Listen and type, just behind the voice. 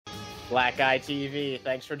BlackGuyTV,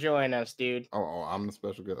 thanks for joining us, dude. Oh, I'm the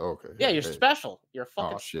special guest. Okay. Yeah, you're special. You're a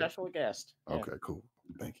fucking shit. special guest. Yeah. Okay, cool.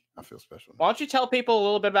 Thank you. I feel special. Why don't you tell people a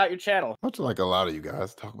little bit about your channel? Much like a lot of you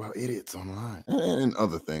guys talk about idiots online and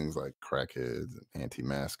other things like crackheads and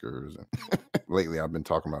anti-maskers. And lately, I've been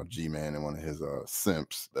talking about G-Man and one of his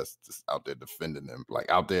simps that's just out there defending them,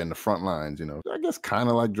 like out there in the front lines. You know, I guess kind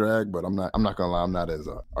of like drag, but I'm not gonna lie, I'm not as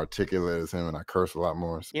articulate as him, and I curse a lot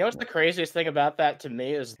more. So, you know what's the craziest thing about that to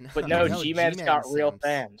me is, but no, G-Man's got real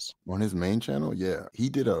fans. On his main channel, yeah, he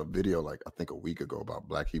did a video like I think a week ago about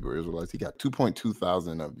Black Hebrew Israelites. He got 2.2 thousand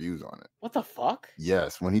views on it. What the fuck?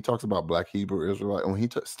 Yes, when he talks about Black Hebrew Israelite, when he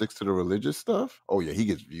sticks to the religious stuff, oh yeah, he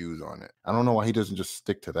gets views on it. I don't know why he doesn't just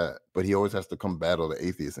stick to that, but he always has to come battle the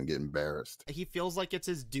atheists and get embarrassed. He feels like it's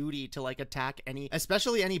his duty to like attack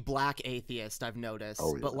especially any black atheist, I've noticed.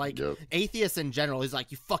 Oh, yeah, but like atheists in general, he's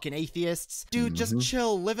like, you fucking atheists. Dude, just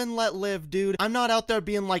chill, live and let live, dude. I'm not out there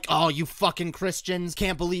being like, oh, you fucking Christians,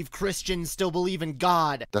 can't believe Christians still believe in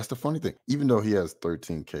God. That's the funny thing. Even though he has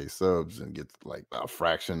 13K subs and gets like a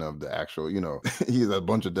fraction of the actual, you know, he has a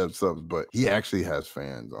bunch of dev subs, but he actually has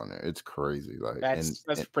fans on there. It's crazy. Like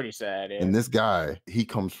that's pretty sad. Yeah. And this guy, he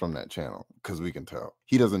comes from that channel because we can tell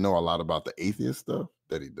he doesn't know a lot about the atheist stuff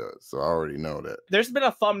that he does. So I already know that. There's been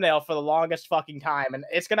a thumbnail for the longest fucking time, and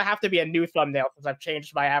it's gonna have to be a new thumbnail because I've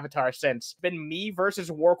changed my avatar since. It's been me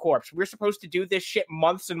versus War Corpse. We're supposed to do this shit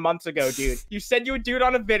months and months ago, dude. You said you would do it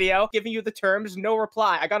on a video, giving you the terms, no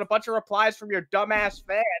reply. I got a bunch of replies from your dumbass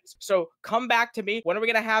fans. So come back to me. When are we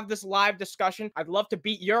gonna have this live discussion? I'd love to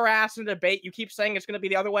beat your ass in a debate. You keep saying it's gonna be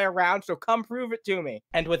the other way around, so come prove it to me.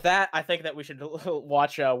 And with that, I think that we should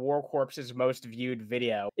watch War Corpse's most viewed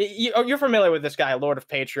video. You're familiar with this guy, Lord of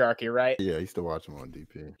Patriarchy, right? Yeah, I used to watch him on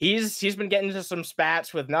DP. He's been getting into some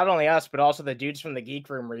spats with not only us, but also the dudes from the Geek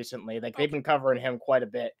Room recently. Like, they've been covering him quite a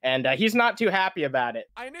bit, and he's not too happy about it.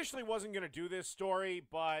 I initially wasn't going to do this story,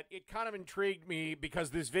 but it kind of intrigued me because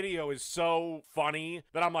this video is so funny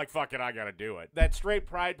that I'm like, fuck it, I gotta do it. That straight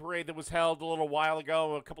pride parade that was held a little while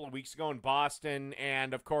ago, a couple of weeks ago in Boston,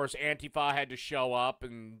 and of course Antifa had to show up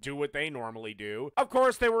and do what they normally do. Of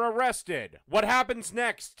course, they were arrested. What happens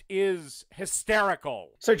next is hysterical.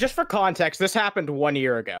 So just for context, this happened 1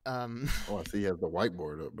 year ago. Oh, I see he has the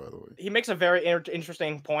whiteboard up, by the way. He makes a very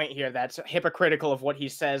interesting point here that's hypocritical of what he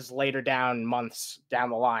says later down, months down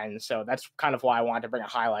the line. So that's kind of why I wanted to bring a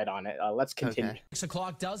highlight on it. Let's continue. 6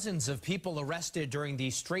 o'clock, dozens of people arrested during the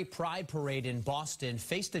Straight Pride Parade in Boston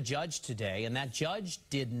faced a judge today, and that judge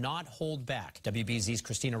did not hold back. WBZ's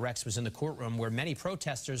Christina Rex was in the courtroom where many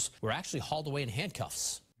protesters were actually hauled away in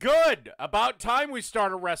handcuffs. Good! About time we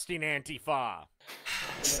start arresting Antifa.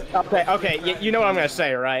 Okay, you know what I'm gonna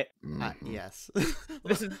say, right? Yes.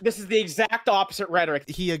 This is the exact opposite rhetoric.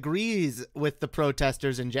 He agrees with the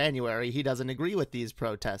protesters in January. He doesn't agree with these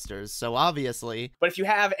protesters, so obviously. But if you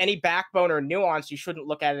have any backbone or nuance, you shouldn't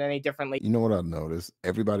look at it any differently. You know what I've noticed?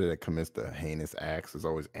 Everybody that commits the heinous acts is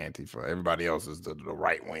always Antifa. Everybody else is the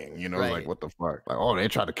right wing. You know, like what the fuck? Like, oh, they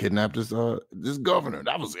tried to kidnap this governor.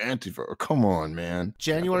 That was Antifa. Come on, man.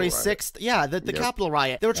 January 6th. Yeah, the Capitol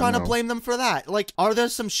riot. They were trying to blame them for that. Like, are there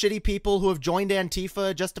some shitty people who have joined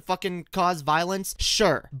Antifa just to fucking cause violence?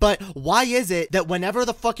 Sure. But why is it that whenever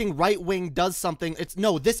the fucking right wing does something, it's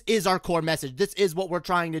no, this is our core message. This is what we're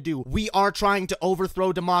trying to do. We are trying to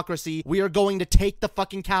overthrow democracy. We are going to take the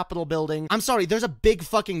fucking Capitol building. I'm sorry, there's a big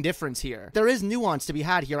fucking difference here. There is nuance to be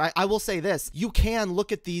had here. I will say this. You can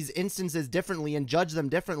look at these instances differently and judge them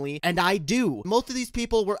differently, and I do. Most of these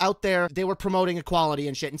people were out there, they were promoting equality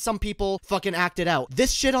and shit, and some people fucking acted out.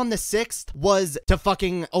 This shit on the 6th was to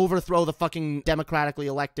fucking overthrow the fucking democratically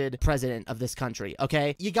elected president of this country,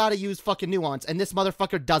 okay? You gotta use fucking nuance, and this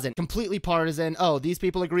motherfucker doesn't. Completely partisan. Oh, these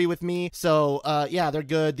people agree with me, so, yeah, they're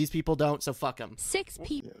good. These people don't, so fuck them. 6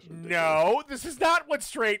 people. No, this is not what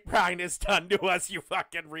straight pride has done to us, you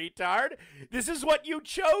fucking retard. This is what you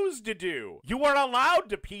chose to do. You are allowed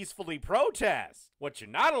to peacefully protest. What you're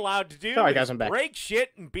not allowed to do is break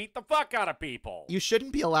shit and beat the fuck out of people. You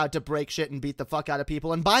shouldn't be allowed to break shit and beat the fuck out of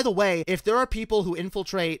people. And by the way, if there are people who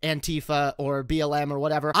infiltrate Antifa or BLM or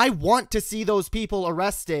whatever, I want to see those people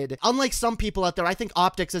arrested. Unlike some people out there, I think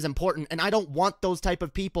optics is important, and I don't want those type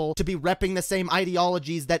of people to be repping the same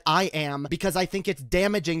ideologies that I am, because I think it's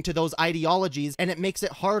damaging to those ideologies, and it makes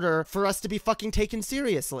it harder for us to be fucking taken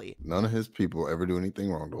seriously. None of his people ever do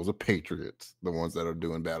anything wrong. Those are patriots. The ones that are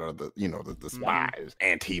doing bad are the, you know, the spies.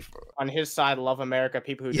 Antifa. On his side, love America.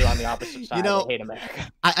 People who do on the opposite side, hate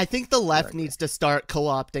America. I think the left needs to start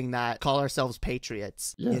co-opting that. Call ourselves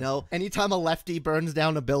patriots. Yeah. You know, anytime a lefty burns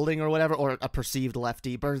down a building or whatever, or a perceived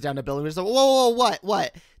lefty burns down a building, we're just like, whoa,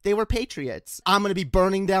 what? They were patriots. I'm gonna be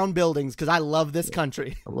burning down buildings because I love this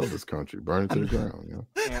country. I love this country. Burn it to the ground. You know?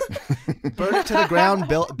 Yeah. Burn it to the ground.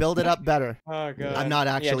 Build it up better. Oh god. I'm not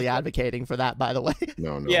actually advocating for that, by the way.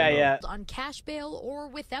 No. Yeah. On cash bail or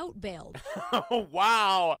without bail. Oh,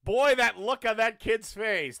 wow. Boy, that look on that kid's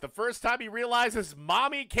face. The first time he realizes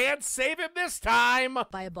mommy can't save him this time.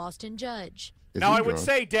 By a Boston judge. Now, I would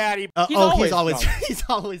say, Daddy. He's always he's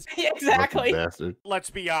always. Yeah, exactly. Bastard. Let's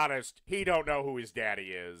be honest. He don't know who his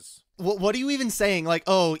daddy is. What are you even saying? Like,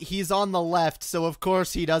 oh, he's on the left, so of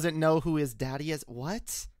course he doesn't know who his daddy is.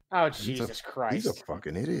 What? Oh, Jesus Christ. He's a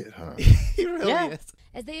fucking idiot, huh? He really is.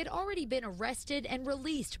 As they had already been arrested and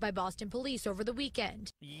released by Boston police over the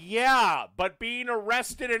weekend. Yeah, but being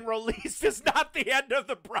arrested and released is not the end of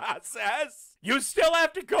the process. You still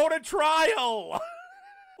have to go to trial.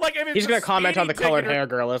 Like, if it's He's gonna comment on the colored hair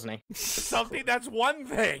girl, isn't he? Something, that's one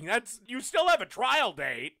thing. You still have a trial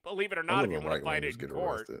date, believe it or not, if you want to fight it in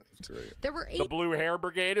court. There were 8 The Blue Hair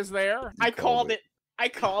Brigade is there. I called it. I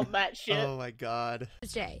called that shit. Oh my god.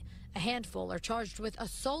 Tuesday. A handful are charged with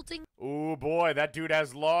assaulting. Ooh, boy, that dude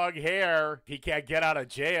has long hair. He can't get out of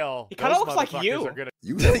jail. He kind of looks like you.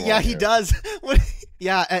 Yeah, he does.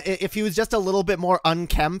 Yeah, if he was just a little bit more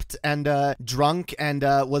unkempt and drunk and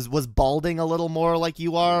was balding a little more like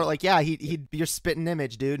you are, like, yeah, he'd be your spitting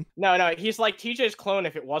image, dude. No, he's like TJ's clone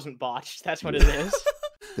if it wasn't botched. That's what it is.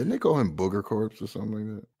 Didn't they call him Booger Corpse or something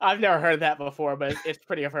like that? I've never heard that before, but it's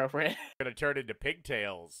pretty appropriate. Gonna turn into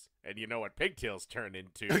pigtails. And you know what pigtails turn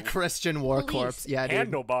into? A Christian war corpse. Yeah, dude.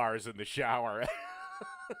 Handlebars in the shower.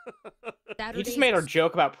 You just made a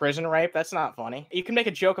joke about prison rape. That's not funny. You can make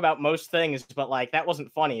a joke about most things, but like that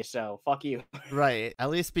wasn't funny, so fuck you. Right.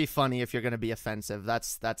 At least be funny if you're gonna be offensive.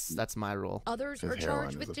 That's my rule. Others are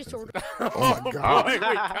charged with disorder. Oh my god. Boy, we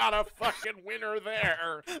got a fucking winner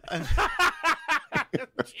there.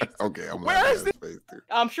 Okay, I'm Where is this face, dude.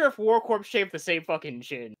 I'm sure if War Corp shaved the same fucking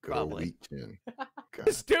chin. Good old weak chin.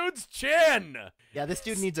 This dude's chin. Yeah, this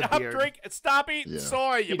dude needs a beard. Stop eating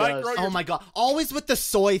soy. You might grow Oh my god. Always with the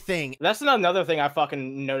soy thing. That's another thing I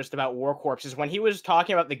fucking noticed about War Corpse is when he was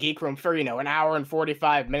talking about the Geek Room for, an hour and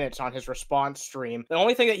 45 minutes on his response stream, the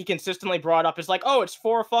only thing that he consistently brought up is like, oh, it's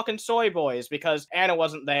 4 fucking soy boys because Anna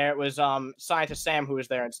wasn't there. It was Scientist Sam who was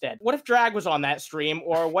there instead. What if Drag was on that stream,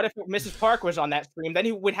 or what if Mrs. Park was on that stream? Then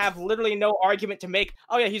he would have literally no argument to make.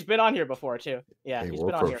 Oh yeah, he's been on here before too. Yeah, hey, he's War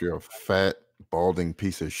been on Corpse, here. you're a fat, balding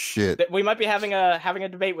piece of shit. We might be having a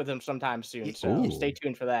debate with him sometime soon, so Ooh. stay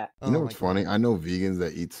tuned for that. You know what's funny? I know vegans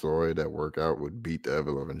that eat soy that work out would beat the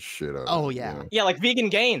ever-loving shit out of Oh it, yeah. you know? Yeah, like vegan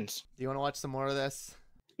gains. Do you want to watch some more of this?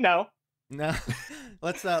 No. No.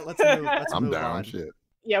 let's move. I'm move down. on. Shit.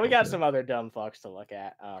 Yeah, we got Okay. some other dumb fucks to look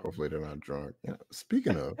at. Hopefully they're not drunk. Yeah.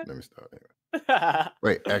 Speaking of, let me start. Anyway.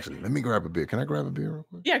 Wait, actually, let me grab a beer. Can I grab a beer real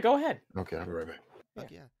quick? Yeah, go ahead. Okay, I'll be right back.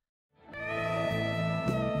 Fuck yeah.